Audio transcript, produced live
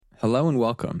Hello and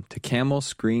welcome to Camel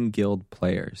Screen Guild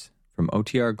Players from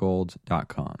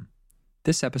OTRGold.com.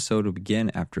 This episode will begin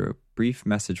after a brief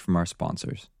message from our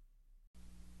sponsors.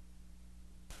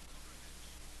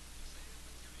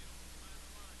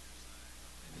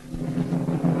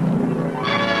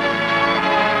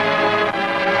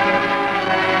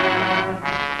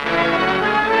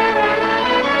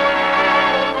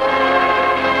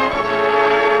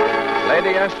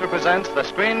 Lady Esther presents the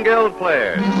Screen Guild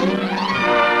Players.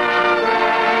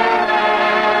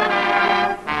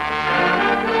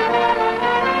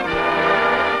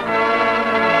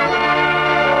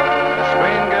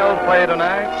 Play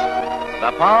tonight,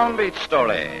 The Palm Beach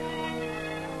Story.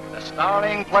 The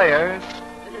starring players.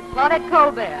 This is Claudette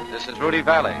Colbert. This is Rudy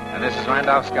Valley. And this is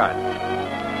Randolph Scott.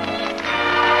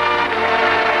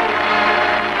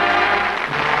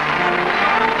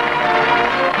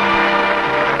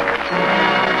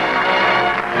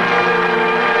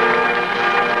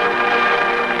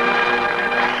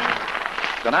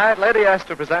 Tonight, Lady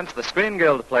Esther presents the Screen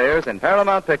Guild Players in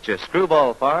Paramount Pictures'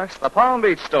 screwball farce, The Palm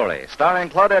Beach Story, starring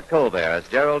Claudette Colbert as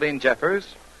Geraldine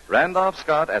Jeffers, Randolph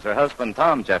Scott as her husband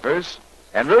Tom Jeffers,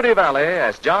 and Rudy Valley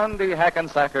as John D.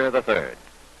 Hackensacker III.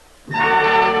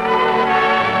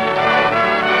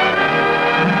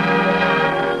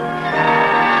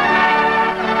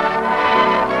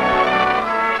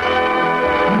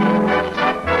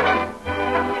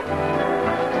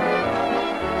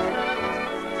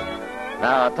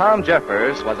 Now, Tom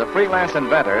Jeffers was a freelance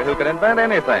inventor who could invent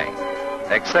anything,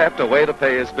 except a way to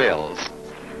pay his bills.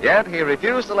 Yet he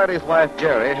refused to let his wife,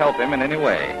 Jerry, help him in any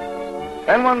way.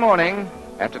 Then one morning,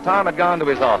 after Tom had gone to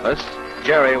his office,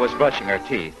 Jerry was brushing her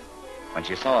teeth when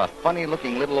she saw a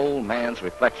funny-looking little old man's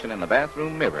reflection in the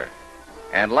bathroom mirror.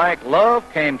 And like love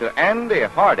came to Andy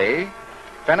Hardy,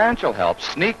 financial help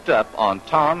sneaked up on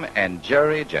Tom and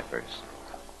Jerry Jeffers.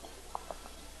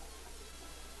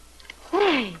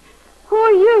 Hey, who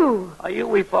are you? Are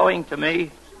you referring to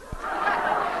me?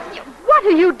 What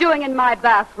are you doing in my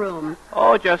bathroom?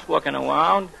 Oh, just looking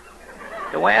around.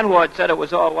 The landlord said it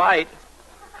was all right.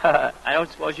 I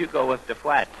don't suppose you go with the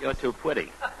flat. You're too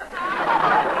pretty.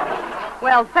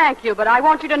 Well, thank you, but I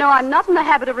want you to know I'm not in the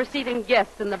habit of receiving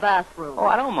guests in the bathroom. Oh,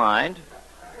 I don't mind.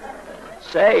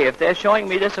 Say, if they're showing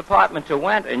me this apartment to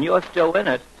rent and you're still in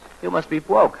it, you must be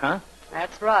broke, huh?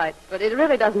 That's right, but it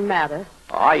really doesn't matter.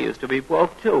 Oh, I used to be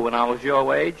broke, too, when I was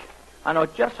your age. I know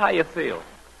just how you feel.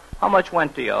 How much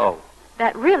rent do you owe?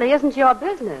 That really isn't your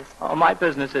business. Oh, my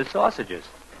business is sausages.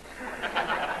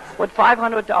 Would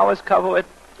 $500 cover it?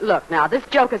 Look, now, this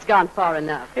joke has gone far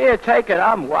enough. Here, take it.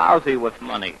 I'm lousy with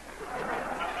money.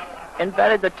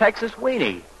 Invented the Texas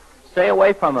weenie. Stay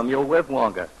away from them. You'll live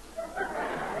longer.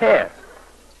 Here.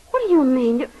 What do you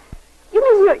mean?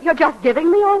 You mean you're just giving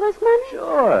me all this money?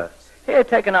 Sure. Here,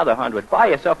 take another $100. Buy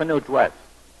yourself a new dress.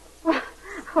 Well,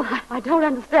 I don't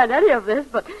understand any of this,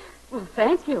 but, well,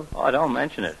 thank you. Oh, don't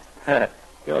mention it.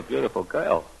 You're a beautiful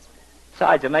girl.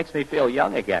 Besides, it makes me feel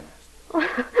young again.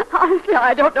 Honestly,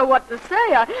 I don't know what to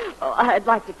say. I'd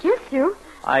like to kiss you.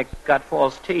 I got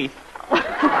false teeth.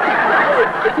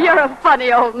 You're a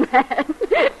funny old man.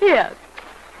 Yes.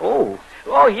 Oh,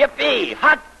 yippee!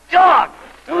 Hot dog!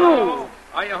 Hello.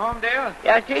 Are you home, dear?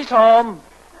 Yeah, she's home.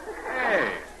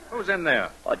 Hey, who's in there?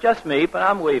 Oh, just me, but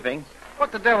I'm leaving.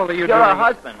 What the devil are you You're doing? a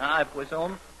husband, huh, I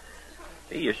presume?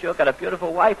 Gee, you sure got a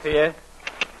beautiful wife here.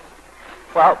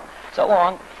 Well, so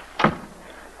long.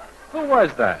 Who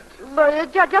was that?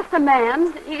 But just a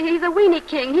man. He's a weenie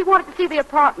king. He wanted to see the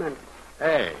apartment.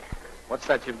 Hey, what's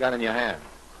that you've got in your hand?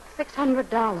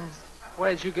 $600.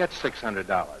 Where'd you get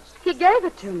 $600? He gave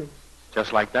it to me.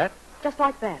 Just like that? Just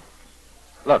like that.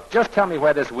 Look, just tell me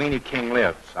where this weenie king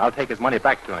lives. I'll take his money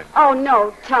back to him. Oh,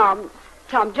 no, Tom.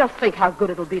 Tom, just think how good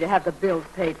it'll be to have the bills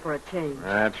paid for a change.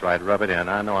 That's right. Rub it in.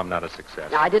 I know I'm not a success.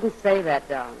 Now, I didn't say that,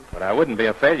 Don. But I wouldn't be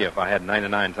a failure if I had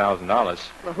 $99,000.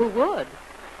 Well, who would?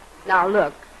 Now,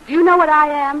 look, do you know what I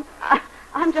am?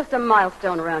 I'm just a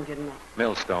milestone around your neck.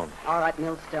 Millstone. All right,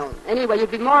 millstone. Anyway, you'd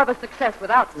be more of a success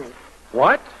without me.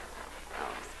 What?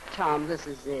 Oh, Tom, this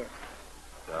is it.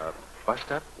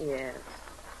 Bust-up? Yes.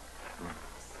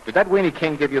 Did that weenie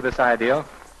king give you this idea?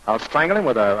 I'll strangle him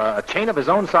with a chain of his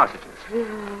own sausages.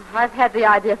 I've had the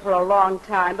idea for a long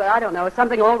time, but I don't know.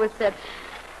 Something always said,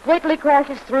 wait till he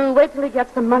crashes through, wait till he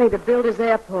gets the money to build his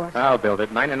airport. I'll build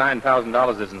it.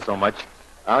 $99,000 isn't so much.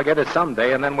 I'll get it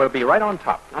someday, and then we'll be right on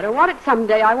top. I don't want it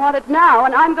someday. I want it now,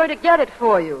 and I'm going to get it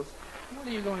for you. What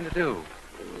are you going to do?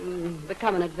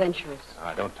 Become an adventuress.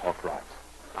 Don't talk rot.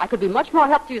 I could be much more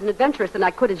help to you as an adventuress than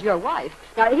I could as your wife.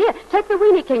 Now, here, take the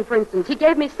Weenie King, for instance. He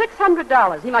gave me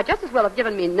 $600. He might just as well have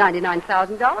given me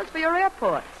 $99,000 for your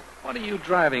airport. What are you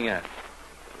driving at?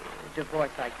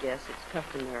 divorce, I guess. It's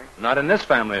customary. Not in this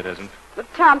family, it isn't.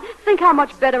 But, Tom, think how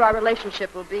much better our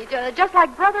relationship will be. Just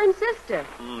like brother and sister.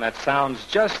 That sounds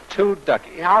just too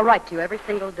ducky. And I'll write to you every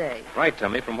single day. Write to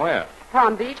me from where?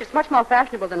 Palm Beach. It's much more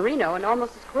fashionable than Reno and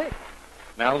almost as quick.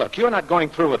 Now, look, you're not going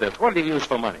through with this. What do you use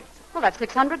for money? Well, that's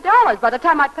 $600. By the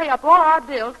time I pay up all our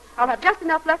bills, I'll have just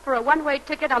enough left for a one-way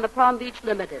ticket on the Palm Beach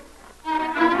Limited.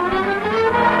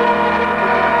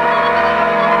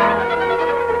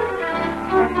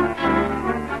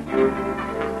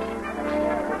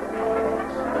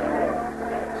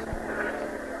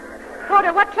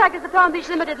 Porter, what track does the Palm Beach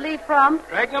Limited leave from?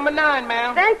 Track number 9,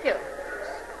 ma'am. Thank you.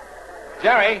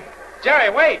 Jerry,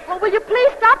 wait. Well, will you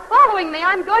please stop following me?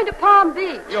 I'm going to Palm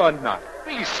Beach. You're not.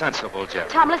 Be sensible, Jerry.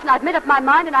 Tom, listen, I've made up my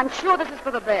mind, and I'm sure this is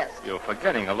for the best. You're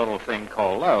forgetting a little thing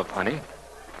called love, honey.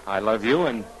 I love you,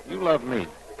 and you love me.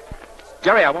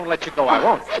 Jerry, I won't let you go. I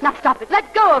won't. Now, stop it.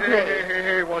 Let go of me.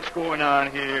 Hey, what's going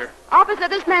on here? Officer,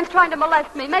 this man's trying to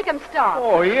molest me. Make him stop.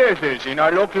 Oh, yes, is he? Now,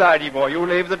 look, laddie boy, you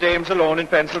leave the dames alone in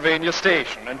Pennsylvania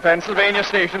Station, and Pennsylvania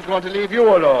Station's going to leave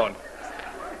you alone.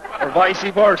 Or vice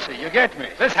versa, you get me?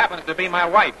 This happens to be my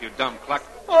wife, you dumb cluck.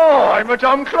 Oh, I'm a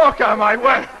dumb clock, am I?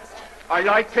 Well, I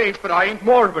like pace, but I ain't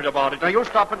morbid about it. Now, you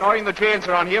stop annoying the chains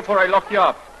around here before I lock you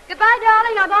up. Goodbye,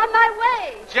 darling. I'm on my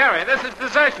way. Jerry, this is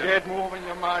desertion. Get moving,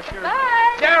 you marshal.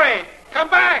 Bye. Jerry, come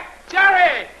back!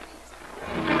 Jerry!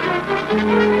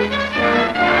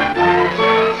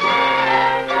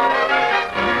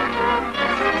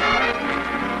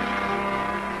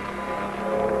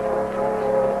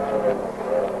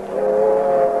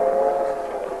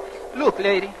 Look,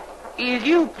 lady, is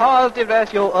you positive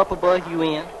that's your upper berth you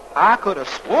in? I could have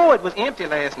swore it was empty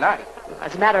last night.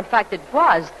 As a matter of fact, it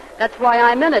was. That's why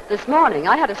I'm in it this morning.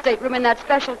 I had a stateroom in that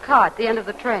special car at the end of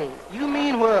the train. You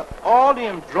mean where all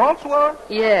them drunks were?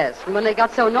 Yes, and when they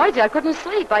got so noisy I couldn't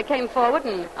sleep. I came forward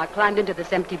and I climbed into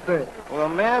this empty berth. Well,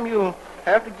 ma'am, you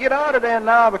have to get out of there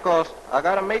now because I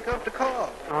got to make up the car.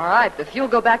 All right, if you'll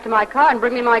go back to my car and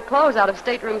bring me my clothes out of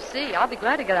stateroom C, I'll be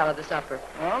glad to get out of this upper.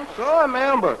 I'm sorry,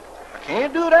 ma'am, but I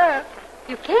can't do that.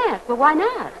 You can't? Well, why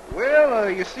not? Well,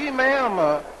 you see,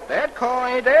 ma'am, that car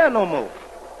ain't there no more.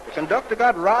 The conductor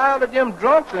got riled at them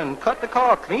drunks and cut the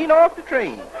car clean off the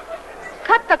train.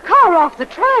 Cut the car off the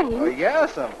train? Oh,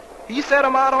 yes, he set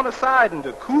 'em out on the siding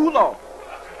to cool off.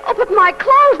 Oh, but my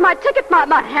clothes, my ticket,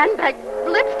 my handbag,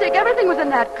 lipstick, everything was in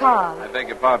that car. I beg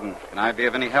your pardon. Can I be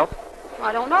of any help?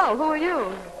 I don't know. Who are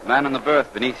you? The man in the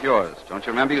berth beneath yours. Don't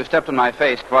you remember you stepped on my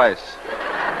face twice?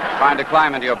 Trying to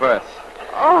climb into your berth.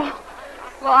 Oh,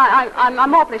 well,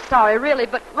 I'm awfully sorry, really,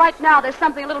 but right now there's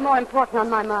something a little more important on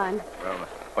my mind. Well,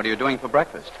 what are you doing for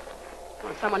breakfast?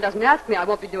 Well, if someone doesn't ask me, I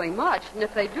won't be doing much. And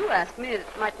if they do ask me, it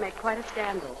might make quite a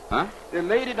scandal. Huh? The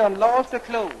lady done lost her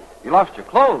clothes. You lost your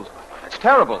clothes. That's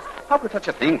terrible. How could such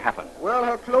a thing happen? Well,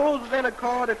 her clothes was in a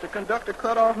car that the conductor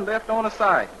cut off and left on the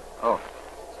side. Oh.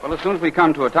 Well, as soon as we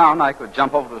come to a town, I could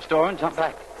jump over to the store and jump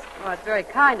back. Well, it's very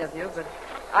kind of you, but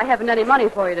I haven't any money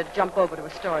for you to jump over to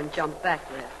a store and jump back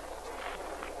with.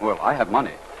 Well, I have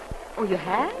money. Oh, you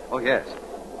have? Oh, yes.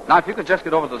 Now, if you could just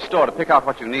get over to the store to pick out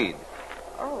what you need.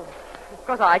 Oh, of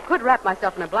course, I could wrap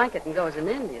myself in a blanket and go as an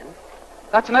Indian.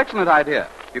 That's an excellent idea.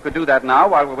 You could do that now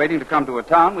while we're waiting to come to a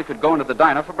town. We could go into the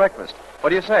diner for breakfast. What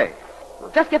do you say?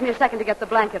 Well, just give me a second to get the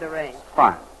blanket arranged.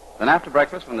 Fine. Then after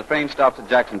breakfast, when the train stops at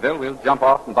Jacksonville, we'll jump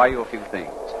off and buy you a few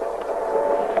things.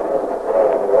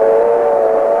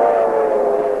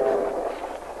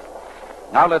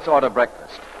 Now let's order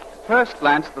breakfast. At first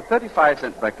glance, the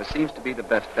 35-cent breakfast seems to be the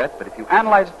best bet, but if you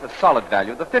analyze it for solid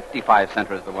value, the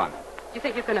 55-center is the one. Do you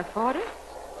think you can afford it?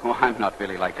 Oh, I'm not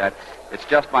really like that. It's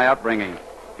just my upbringing.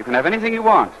 You can have anything you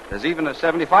want. There's even a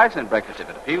 75-cent breakfast if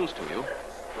it appeals to you.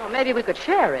 Well, maybe we could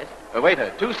share it.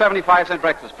 Waiter, 2 75-cent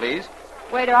breakfasts, please.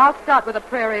 Waiter, I'll start with a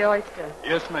prairie oyster.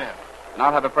 Yes, ma'am. And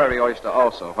I'll have a prairie oyster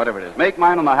also, whatever it is. Make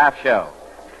mine on the half shell.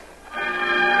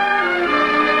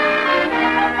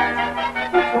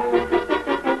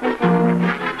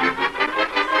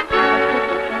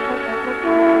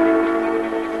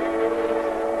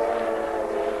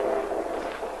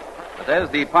 But there's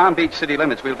the Palm Beach city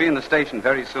limits. We'll be in the station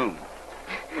very soon.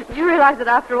 Do you realize that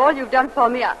after all you've done for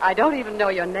me, I don't even know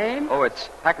your name? Oh, it's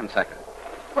Hackensacker.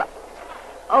 Well,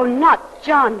 oh, not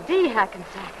John D.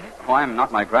 Hackensacker. Oh, I'm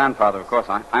not my grandfather, of course.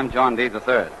 I'm John D.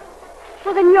 III.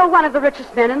 Well, then you're one of the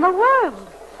richest men in the world.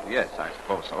 Yes, I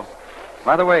suppose so.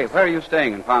 By the way, where are you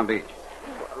staying in Palm Beach?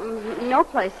 No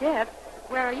place yet.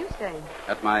 Where are you staying?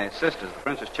 At my sister's, the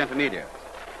Princess Chintamedia.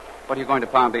 What are you going to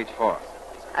Palm Beach for?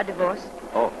 A divorce?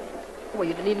 Oh. Well,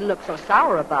 you needn't look so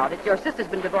sour about it. Your sister's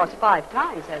been divorced 5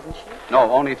 times, hasn't she? No,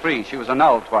 only 3. She was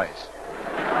annulled twice.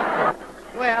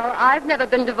 Well, I've never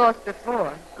been divorced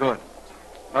before. Good.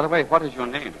 By the way, what is your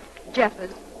name?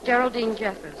 Jeffers. Geraldine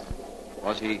Jeffers.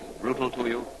 Was he brutal to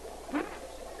you?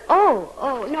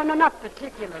 Oh, no, not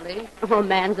particularly. Oh,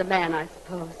 man's a man, I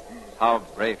suppose. How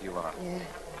brave you are. Yeah.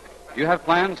 Do you have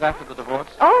plans after the divorce?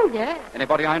 Oh, yes.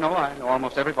 Anybody I know? I know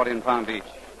almost everybody in Palm Beach.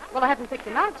 Well, I haven't picked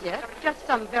him out yet. Just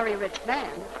some very rich man.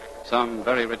 Some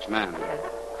very rich man.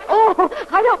 Oh,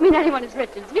 I don't mean anyone as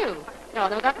rich as you. No,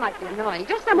 that might be annoying.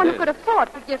 Just someone It who is. could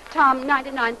afford to give Tom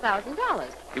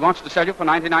 $99,000. He wants to sell you for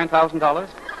 $99,000?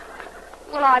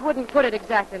 Well, I wouldn't put it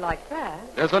exactly like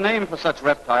that. There's a name for such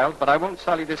reptiles, but I won't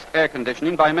sell you this air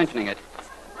conditioning by mentioning it.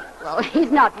 Well,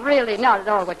 he's not at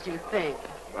all what you think.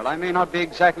 Well, I may not be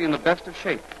exactly in the best of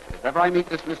shape. If ever I meet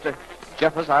this Mr.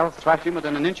 Jeffers, I'll thrash him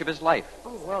within an inch of his life.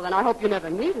 Oh, well, then I hope you never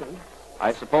meet him.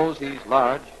 I suppose he's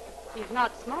large. He's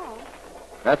not small.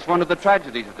 That's one of the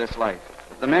tragedies of this life.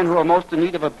 That the men who are most in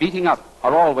need of a beating up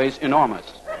are always enormous.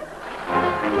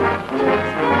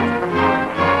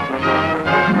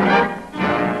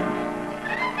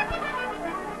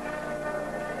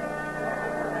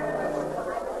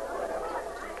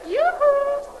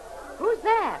 Yoo-hoo! Who's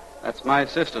that? That's my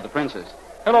sister, the princess.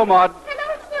 Hello, Maud.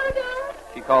 Hello, Snoodles.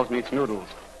 She calls me Snoodles.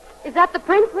 Is that the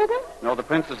prince with her? No, the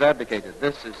prince has abdicated.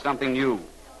 This is something new.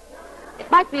 It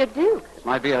might be a duke. It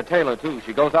might be a tailor, too.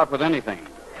 She goes out with anything.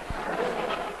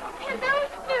 Hello,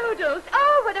 Snoodles.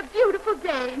 Oh, what a beautiful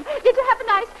dame. Did you have a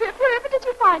nice trip? Wherever did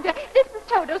you find her? This is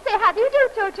Toto. Say how do you do,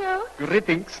 Toto?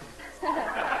 Greetings.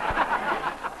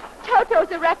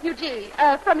 Toto's a refugee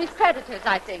from his creditors,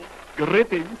 I think.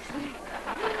 Greetings.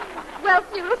 Well,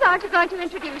 Snoodles, aren't you going to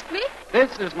introduce me?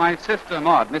 This is my sister,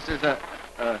 Maud. Mrs.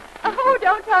 Oh,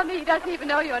 don't tell me he doesn't even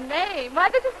know your name. Why,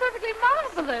 this is perfectly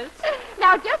marvelous.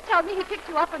 Now, just tell me he picked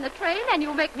you up on the train and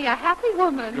you'll make me a happy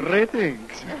woman.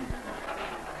 Greetings.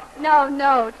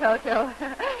 No, Toto.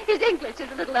 His English is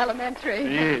a little elementary.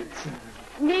 Yes.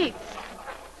 Neat.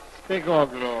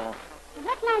 Spigoglo.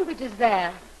 What language is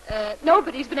that?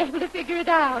 Nobody's been able to figure it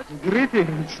out.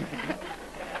 Greetings.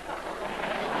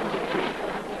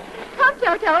 Come,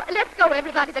 Toto. Let's go,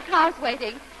 everybody. The car's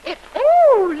waiting.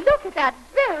 Oh, look at that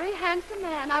very handsome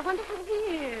man. I wonder who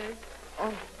he is.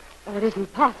 Oh, it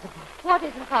isn't possible. What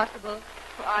isn't possible?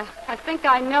 I think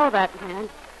I know that man.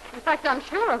 In fact, I'm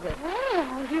sure of it.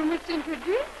 Well, you must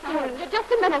introduce him.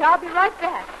 Just a minute. I'll be right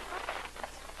back.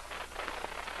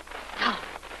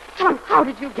 Tom, how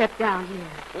did you get down here?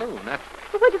 Blue, that's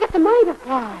Where'd you get the money to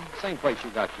fly? the same place you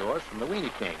got yours from the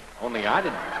Weenie King. Only I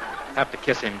didn't have to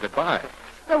kiss him goodbye.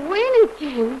 The Weenie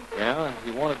King? Yeah,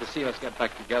 he wanted to see us get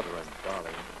back together, and,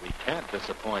 darling, we can't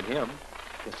disappoint him.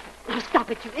 Kiss me. Oh, stop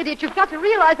it, you idiot. You've got to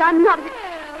realize I'm not... Well,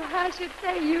 I should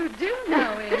say you do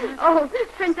know him. Oh,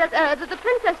 Princess, the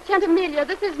Princess Chantamelia.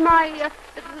 This is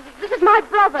my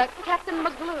brother, Captain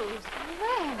McGlue.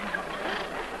 Well,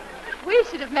 we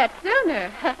should have met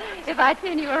sooner. If I'd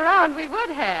seen you around, we would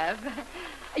have.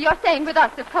 You're staying with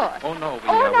us, of course. Oh, no.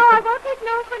 Oh, no, I won't take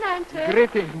no for an answer.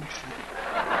 Greetings.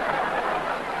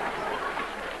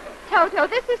 Toto,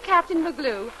 this is Captain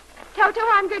McGlue. Toto,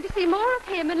 I'm going to see more of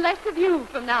him and less of you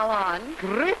from now on.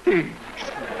 Greetings.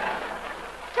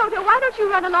 Toto, why don't you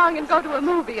run along and go to a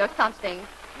movie or something?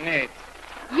 Neat.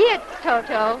 Yits,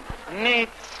 Toto. Neat.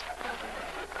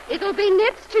 It'll be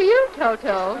nits to you,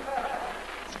 Toto.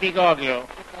 Spigoglo.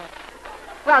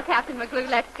 Well, Captain McGlue,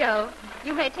 let's go.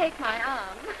 You may take my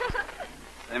arm.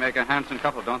 They make a handsome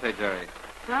couple, don't they, Jerry?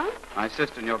 Huh? My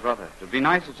sister and your brother. It would be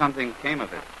nice if something came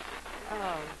of it.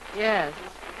 Oh, yes.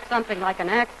 Something like an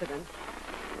accident.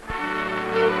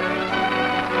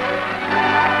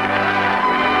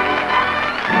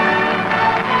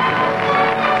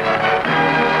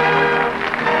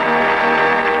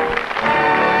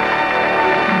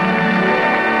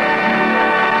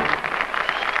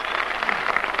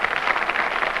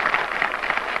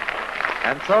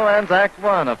 And so ends Act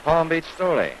One of Palm Beach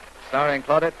Story, starring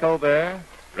Claudette Colbert,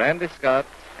 Randy Scott,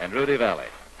 and Rudy Valley.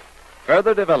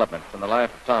 Further developments in the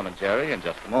life of Tom and Jerry in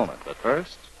just a moment. But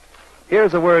first,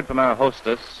 here's a word from our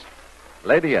hostess,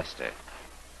 Lady Esther.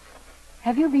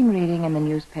 Have you been reading in the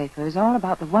newspapers all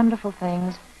about the wonderful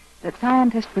things that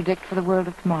scientists predict for the world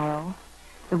of tomorrow?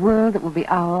 The world that will be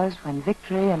ours when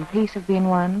victory and peace have been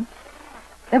won?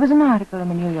 There was an article in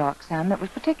the New York Sun that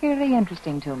was particularly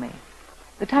interesting to me.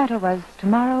 The title was,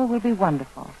 Tomorrow Will Be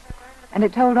Wonderful, and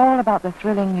it told all about the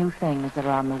thrilling new things that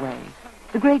are on the way,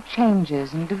 the great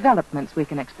changes and developments we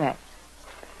can expect.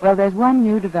 Well, there's one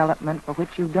new development for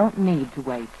which you don't need to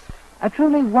wait, a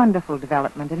truly wonderful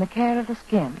development in the care of the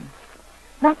skin.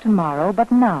 Not tomorrow,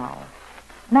 but now.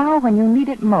 Now, when you need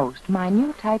it most, my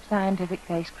new Type Scientific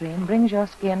face cream brings your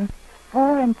skin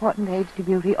 4 important aids to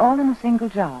beauty all in a single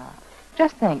jar.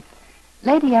 Just think.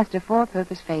 Lady Esther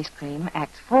Four-Purpose Face Cream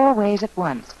acts 4 ways at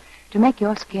once to make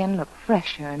your skin look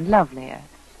fresher and lovelier.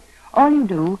 All you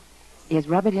do is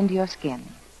rub it into your skin,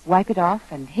 wipe it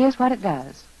off, and here's what it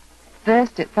does.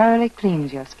 First, it thoroughly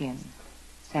cleans your skin.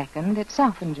 Second, it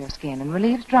softens your skin and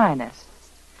relieves dryness.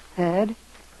 Third,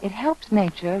 it helps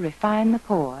nature refine the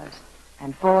pores.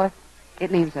 And fourth,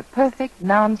 it leaves a perfect,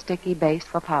 non-sticky base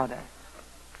for powder.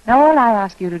 Now, all I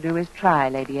ask you to do is try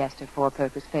Lady Esther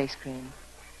Four-Purpose Face Cream.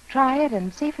 Try it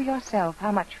and see for yourself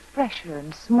how much fresher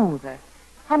and smoother,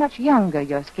 how much younger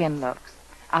your skin looks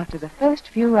after the first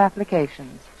few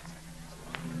applications.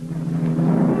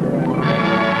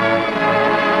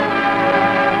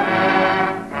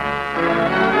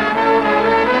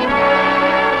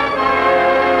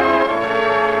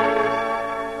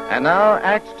 And now,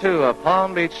 Act Two of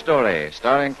Palm Beach Story,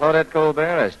 starring Claudette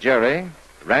Colbert as Jerry,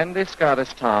 Randy Scott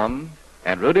as Tom,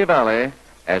 and Rudy Valley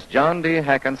as John D.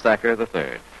 Hackensacker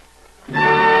III.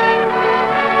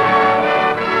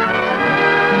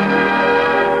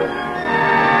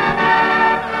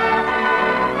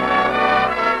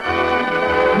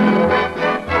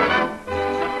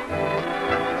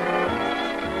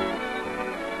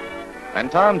 When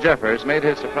Tom Jeffers made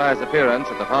his surprise appearance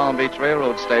at the Palm Beach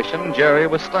Railroad station, Jerry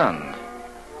was stunned.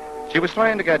 She was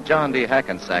trying to get John D.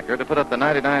 Hackensacker to put up the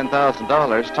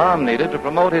 $99,000 Tom needed to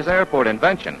promote his airport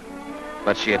invention.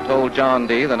 But she had told John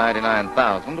D. the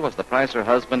 $99,000 was the price her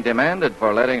husband demanded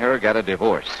for letting her get a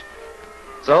divorce.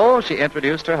 So she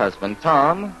introduced her husband,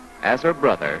 Tom, as her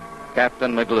brother,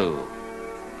 Captain McGlue.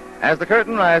 As the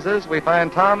curtain rises, we find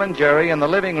Tom and Jerry in the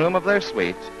living room of their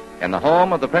suite in the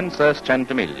home of the Princess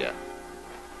Centimiglia.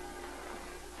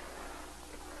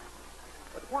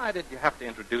 Why did you have to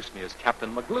introduce me as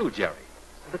Captain McGlue, Jerry?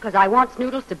 Because I want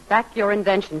Snoodles to back your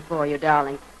invention for you,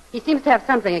 darling. He seems to have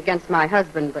something against my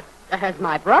husband, but as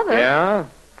my brother... Yeah?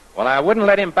 Well, I wouldn't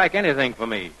let him back anything for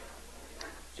me.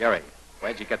 Jerry,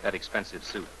 where'd you get that expensive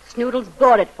suit? Snoodles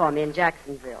bought it for me in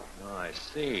Jacksonville. Oh, I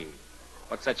see.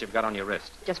 What's that you've got on your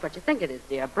wrist? Just what you think it is,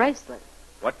 dear. A bracelet.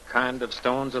 What kind of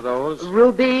stones are those?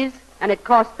 Rubies, and it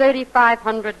cost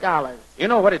 $3,500. You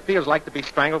know what it feels like to be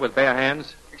strangled with bare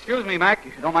hands? Excuse me, Mac.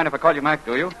 You don't mind if I call you Mac,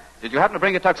 do you? Did you happen to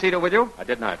bring a tuxedo with you? I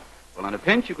did not. Well, in a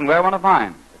pinch, you can wear one of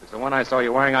mine. If it's the one I saw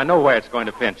you wearing, I know where it's going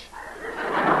to pinch.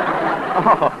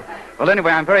 Oh. Well,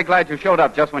 anyway, I'm very glad you showed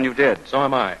up just when you did. So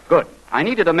am I. Good. I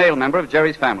needed a male member of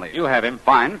Jerry's family. You have him.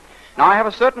 Fine. Now, I have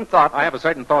a certain thought... I have a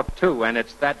certain thought, too, and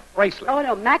it's that bracelet. Oh,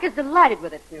 no, Mac is delighted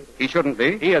with it, Snoodles. He shouldn't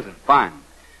be. He isn't. Fine.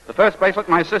 The first bracelet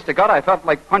my sister got, I felt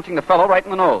like punching the fellow right in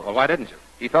the nose. Well, why didn't you?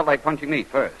 He felt like punching me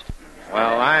first.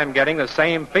 Well, I'm getting the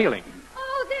same feeling.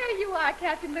 Oh, there you are,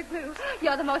 Captain McGlue.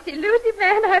 You're the most elusive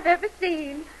man I've ever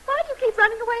seen. Why do you keep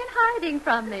running away and hiding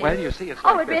from me? Well, you see, it's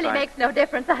Oh, like it this. really makes no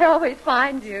difference. I always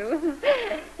find you.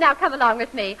 Now, come along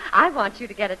with me. I want you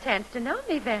to get a chance to know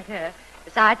me better.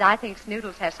 Besides, I think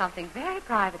Snoodles has something very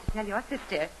private to tell your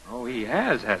sister. Oh, he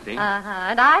has he? Uh-huh.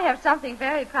 And I have something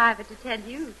very private to tell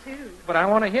you, too. But I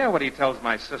want to hear what he tells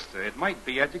my sister. It might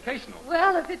be educational.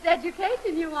 Well, if it's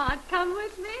education you want, come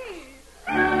with me.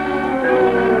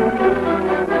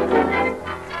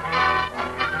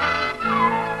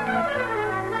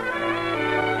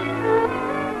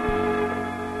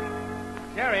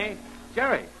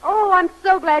 Jerry. Oh, I'm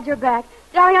so glad you're back.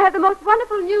 Darling, I have the most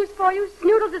wonderful news for you.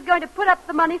 Snoodles is going to put up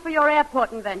the money for your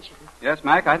airport invention. Yes,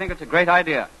 Mac, I think it's a great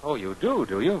idea. Oh, you do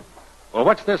you? Well,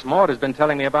 what's this Maud has been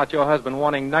telling me about your husband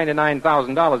wanting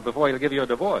 $99,000 before he'll give you a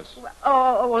divorce?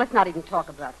 Well, let's not even talk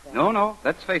about that. No,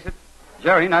 let's face it.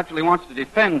 Jerry naturally wants to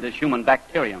defend this human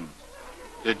bacterium.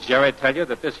 Did Jerry tell you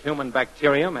that this human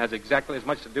bacterium has exactly as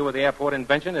much to do with the airport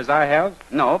invention as I have?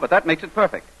 No, but that makes it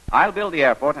perfect. I'll build the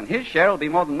airport, and his share will be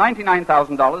more than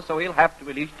 $99,000, so he'll have to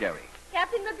release Jerry.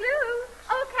 Captain McGlue.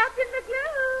 Oh, Captain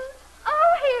McGlue.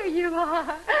 Oh, here you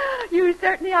are. You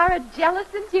certainly are a jealous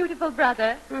and dutiful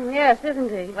brother. Yes, isn't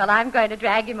he? Well, I'm going to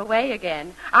drag him away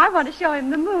again. I want to show him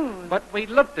the moon. But we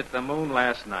looked at the moon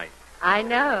last night. I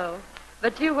know,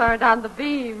 but you weren't on the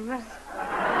beam.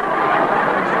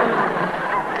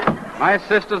 My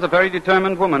sister's a very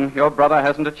determined woman. Your brother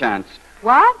hasn't a chance.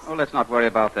 What? Oh, let's not worry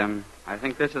about them. I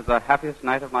think this is the happiest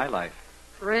night of my life.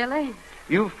 Really?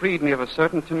 You've freed me of a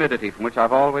certain timidity from which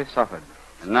I've always suffered.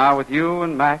 And now with you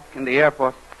and Mac and the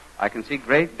airport, I can see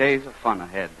great days of fun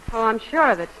ahead. Oh, I'm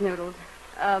sure of it, Snoodles.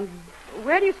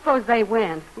 Where do you suppose they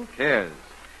went? Who cares?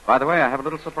 By the way, I have a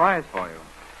little surprise for you.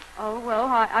 Oh, well,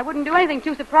 I wouldn't do anything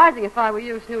too surprising if I were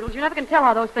you, Snoodles. You never can tell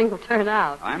how those things will turn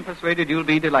out. I'm persuaded you'll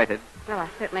be delighted. Well, I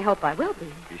certainly hope I will be.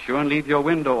 Be sure and leave your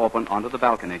window open onto the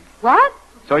balcony. What?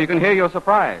 So you can hear your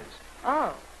surprise.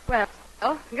 Oh, well,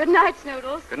 Oh, good night,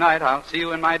 Snoodles. Good night. I'll see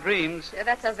you in my dreams. Yeah,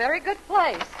 that's a very good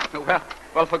place.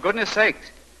 Well, for goodness sakes.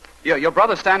 Your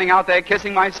brother's standing out there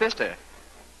kissing my sister.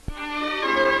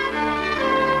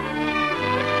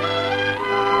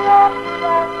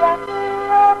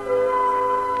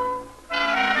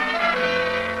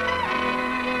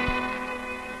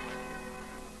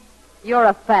 You're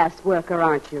a fast worker,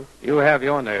 aren't you? You have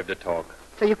your nerve to talk.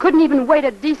 So you couldn't even wait a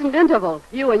decent interval,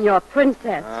 you and your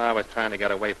princess. I was trying to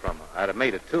get away from her. I'd have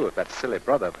made it, too, if that silly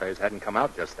brother of hers hadn't come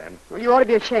out just then. Well, you ought to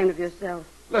be ashamed of yourself.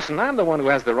 Listen, I'm the one who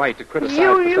has the right to criticize...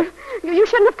 You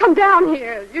shouldn't have come down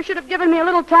here. You should have given me a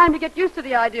little time to get used to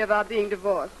the idea of our being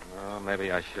divorced. Oh,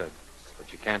 maybe I should.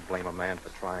 But you can't blame a man for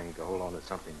trying to hold on to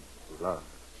something he loves.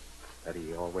 That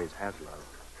he always has loved,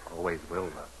 always will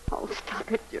love. Oh,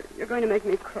 stop it. You're going to make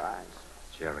me cry.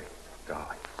 Jerry,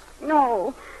 darling.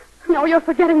 No, you're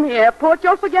forgetting the airport.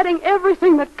 You're forgetting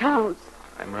everything that counts.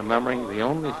 I'm remembering the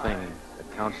only thing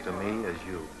that counts to me is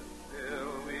you.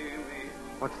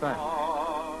 What's that?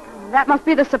 That must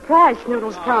be the surprise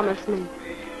Snoodles promised me.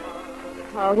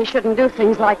 Oh, he shouldn't do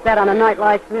things like that on a night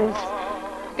like this.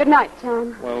 Good night,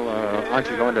 Tom. Well, aren't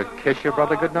you going to kiss your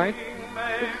brother goodnight?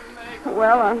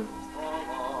 Well, I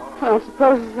don't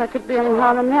suppose there could be any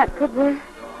harm in that, could there?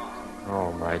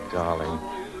 Oh, my darling.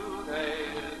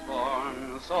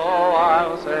 So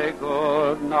I'll say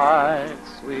good night,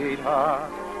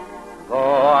 sweetheart,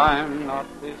 though I'm not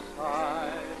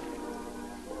beside.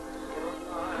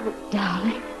 Oh,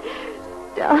 darling.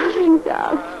 Darling,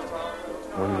 darling.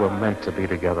 We were meant to be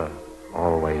together,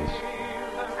 always.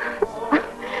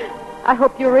 I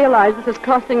hope you realize this is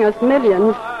costing us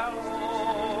millions.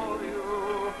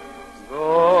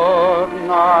 Good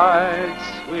night,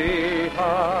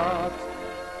 sweetheart.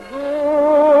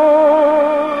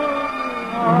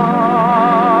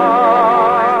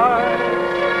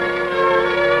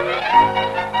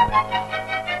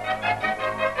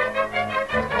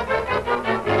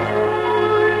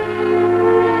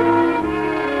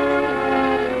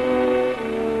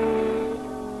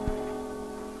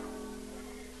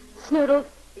 Snoodles,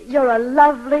 you're a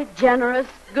lovely, generous,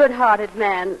 good-hearted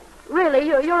man. Really,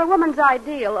 you're a woman's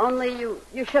ideal, only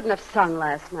you shouldn't have sung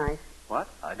last night. What?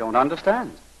 I don't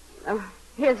understand.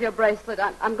 Here's your bracelet.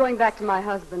 I'm going back to my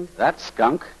husband. That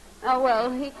skunk? Oh,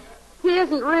 well, he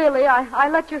isn't really. I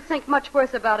let you think much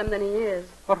worse about him than he is.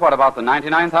 But what about the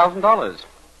 $99,000?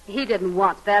 He didn't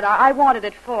want that. I wanted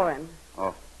it for him.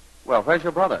 Oh. Well, where's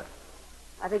your brother?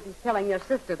 I think he's telling your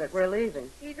sister that we're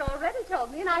leaving. He's already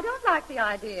told me, and I don't like the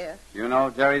idea. You know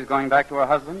Jerry's going back to her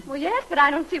husband? Well, yes, but I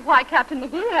don't see why Captain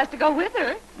McGlue has to go with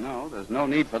her. No, there's no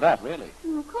need for that, really.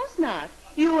 Of course not.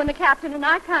 You and the captain and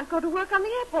I can't go to work on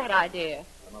the airport idea.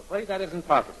 I'm afraid that isn't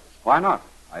possible. Why not?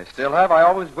 I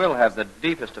always will have the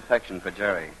deepest affection for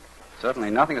Jerry. Certainly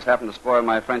nothing has happened to spoil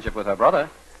my friendship with her brother.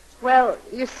 Well,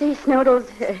 you see, Snoodles,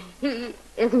 he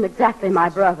isn't exactly my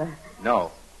brother.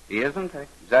 No, he isn't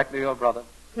exactly your brother.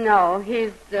 No,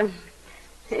 he's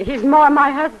more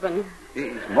my husband.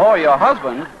 He's more your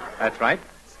husband? That's right.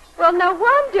 Well, no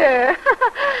wonder.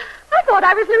 I thought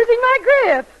I was losing my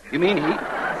grip. You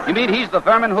mean he's the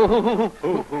vermin who...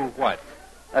 Who, what?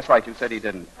 That's right, you said he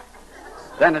didn't.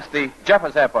 Then it's the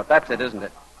Jeffers Airport. That's it, isn't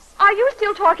it? Are you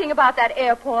still talking about that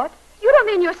airport? You don't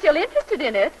mean you're still interested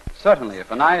in it? Certainly.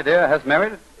 If an idea has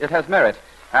merit, it has merit.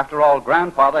 After all,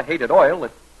 Grandfather hated oil.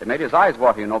 It made his eyes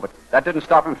water, you know, but that didn't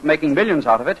stop him from making millions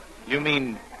out of it. You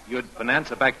mean you'd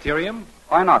finance a bacterium?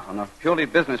 Why not? On a purely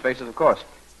business basis, of course.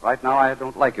 Right now, I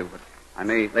don't like you, but I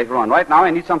may later on. Right now,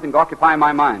 I need something to occupy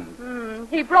my mind.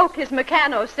 He broke his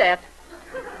Meccano set.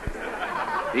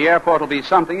 The airport will be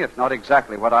something, if not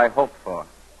exactly what I hoped for.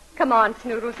 Come on,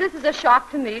 Snoodles. This is a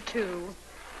shock to me, too.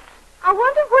 I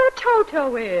wonder where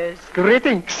Toto is.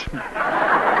 Greetings.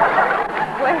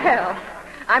 Well,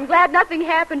 I'm glad nothing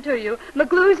happened to you.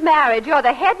 McGlue's married. You're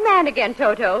the head man again,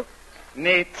 Toto.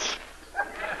 Neat.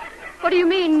 What do you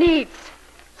mean, neats?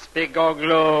 Speak or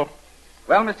glue.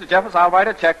 Well, Mr. Jeffers, I'll write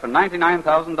a check for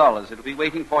 $99,000. It'll be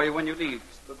waiting for you when you leave.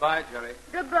 Goodbye, Jerry.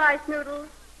 Goodbye, Snoodles.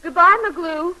 Goodbye,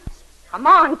 McGlue. Come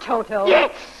on, Toto.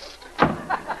 Yes!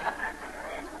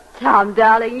 Tom,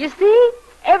 darling, you see?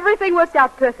 Everything worked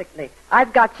out perfectly.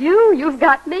 I've got you, you've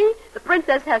got me, the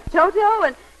princess has Toto,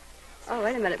 and... Oh,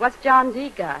 wait a minute. What's John D.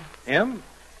 got? Him?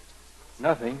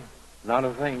 Nothing. Not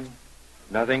a thing.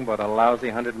 Nothing but a lousy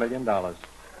 $100 million.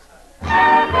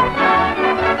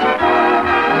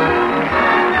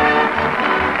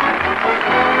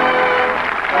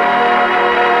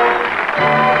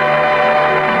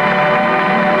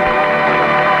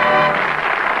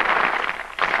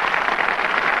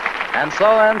 And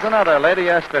so ends another Lady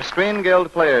Esther Screen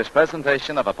Guild Players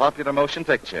presentation of a popular motion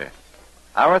picture.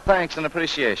 Our thanks and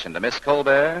appreciation to Miss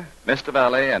Colbert, Mr.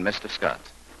 Valley, and Mr. Scott.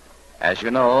 As you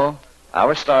know,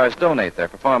 our stars donate their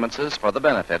performances for the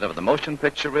benefit of the Motion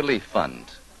Picture Relief Fund.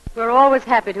 We're always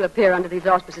happy to appear under these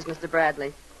auspices, Mr.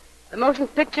 Bradley. The Motion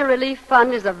Picture Relief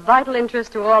Fund is of vital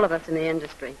interest to all of us in the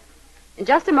industry. In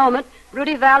just a moment,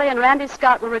 Rudy Valley and Randy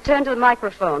Scott will return to the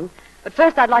microphone. But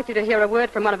first, I'd like you to hear a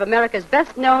word from one of America's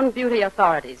best-known beauty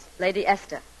authorities, Lady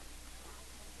Esther.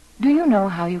 Do you know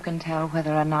how you can tell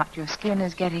whether or not your skin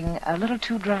is getting a little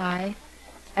too dry?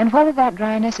 And whether that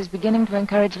dryness is beginning to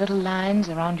encourage little lines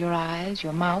around your eyes,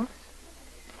 your mouth?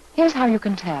 Here's how you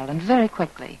can tell, and very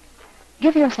quickly.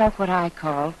 Give yourself what I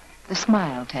call the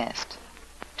smile test.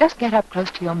 Just get up close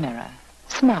to your mirror.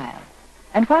 Smile.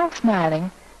 And while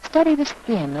smiling, study the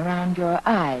skin around your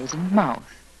eyes and mouth.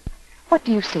 What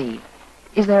do you see?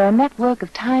 Is there a network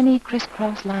of tiny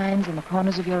crisscross lines in the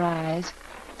corners of your eyes?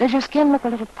 Does your skin look a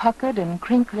little puckered and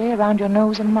crinkly around your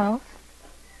nose and mouth?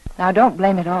 Now, don't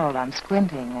blame it all on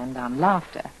squinting and on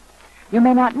laughter. You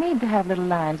may not need to have little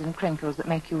lines and crinkles that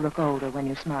make you look older when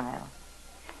you smile.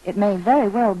 It may very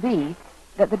well be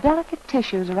that the delicate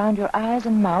tissues around your eyes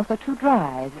and mouth are too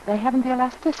dry, that they haven't the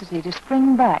elasticity to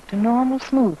spring back to normal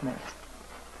smoothness.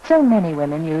 So many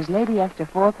women use Lady Esther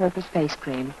four-purpose face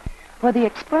cream for the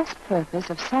express purpose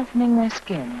of softening their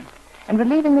skin and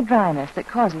relieving the dryness that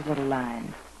causes little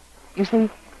lines. You see,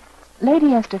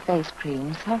 Lady Esther face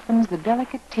cream softens the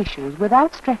delicate tissues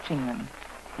without stretching them,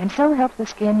 and so helps the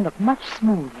skin look much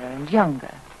smoother and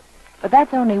younger. But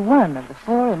that's only one of the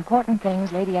 4 important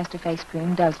things Lady Esther face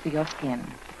cream does for your skin.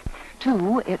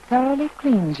 2, it thoroughly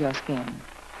cleans your skin.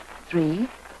 3,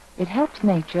 it helps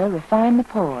nature refine the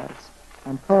pores.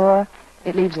 And 4,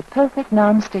 it leaves a perfect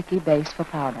non-sticky base for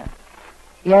powder.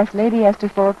 Yes, Lady Esther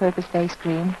four-purpose face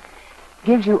cream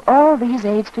gives you all these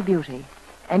aids to beauty,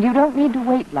 and you don't need to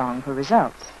wait long for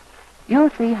results. You'll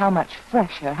see how much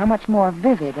fresher, how much more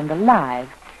vivid and alive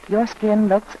your skin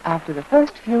looks after the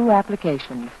first few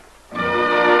applications.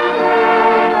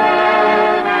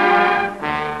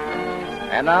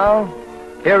 And now,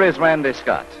 here is Randy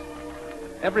Scott.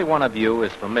 Every one of you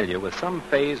is familiar with some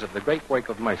phase of the great work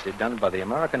of mercy done by the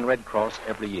American Red Cross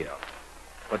every year.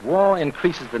 But war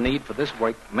increases the need for this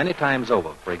work many times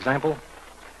over. For example,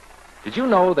 did you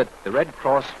know that the Red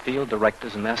Cross field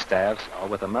directors and their staffs are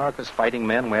with America's fighting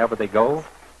men wherever they go?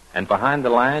 And behind the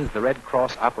lines, the Red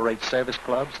Cross operates service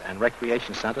clubs and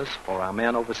recreation centers for our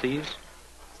men overseas?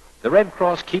 The Red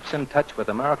Cross keeps in touch with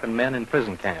American men in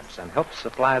prison camps and helps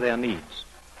supply their needs.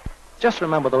 Just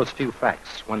remember those few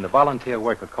facts when the volunteer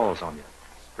worker calls on you.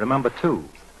 Remember, too,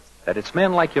 that it's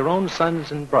men like your own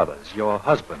sons and brothers, your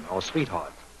husband or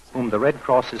sweetheart, whom the Red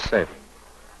Cross is serving.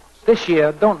 This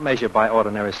year, don't measure by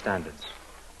ordinary standards.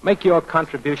 Make your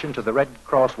contribution to the Red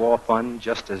Cross War Fund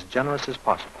just as generous as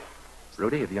possible.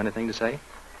 Rudy, have you anything to say?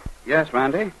 Yes,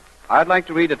 Randy. I'd like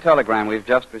to read a telegram we've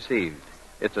just received.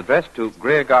 It's addressed to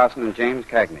Greer Garson and James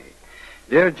Cagney.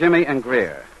 Dear Jimmy and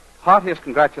Greer, heartiest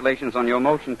congratulations on your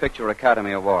Motion Picture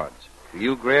Academy Awards. To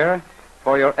you, Greer,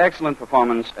 for your excellent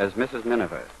performance as Mrs.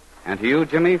 Miniver. And to you,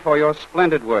 Jimmy, for your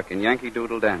splendid work in Yankee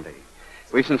Doodle Dandy.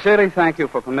 We sincerely thank you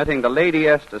for permitting the Lady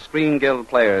Esther Screen Guild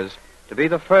players to be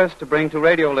the first to bring to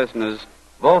radio listeners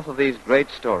both of these great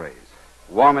stories.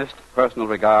 Warmest personal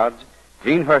regards,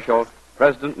 Gene Herschel,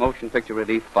 President, Motion Picture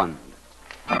Relief Fund.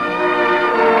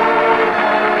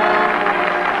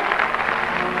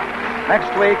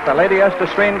 Next week, the Lady Esther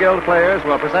Screen Guild players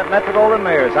will present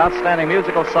Metro-Goldwyn-Mayer's outstanding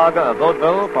musical saga of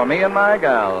vaudeville, For Me and My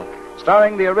Gal,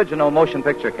 starring the original motion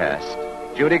picture cast,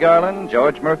 Judy Garland,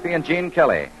 George Murphy, and Gene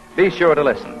Kelly. Be sure to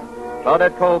listen.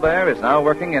 Claudette Colbert is now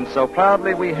working in So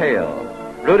Proudly We Hail.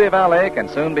 Rudy Valley can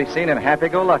soon be seen in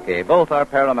Happy-Go-Lucky. Both are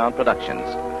Paramount productions.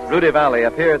 Rudy Valley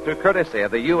appeared through courtesy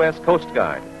of the U.S. Coast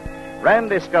Guard.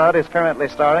 Randy Scott is currently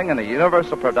starring in the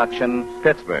Universal production,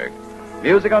 Pittsburgh.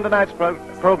 Music on tonight's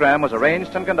program was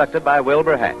arranged and conducted by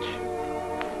Wilbur Hatch.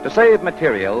 To save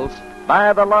materials,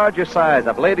 buy the larger size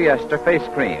of Lady Esther face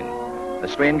cream. The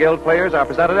Screen Guild players are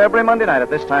presented every Monday night at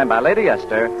this time by Lady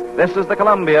Esther. This is the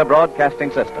Columbia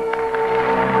Broadcasting System.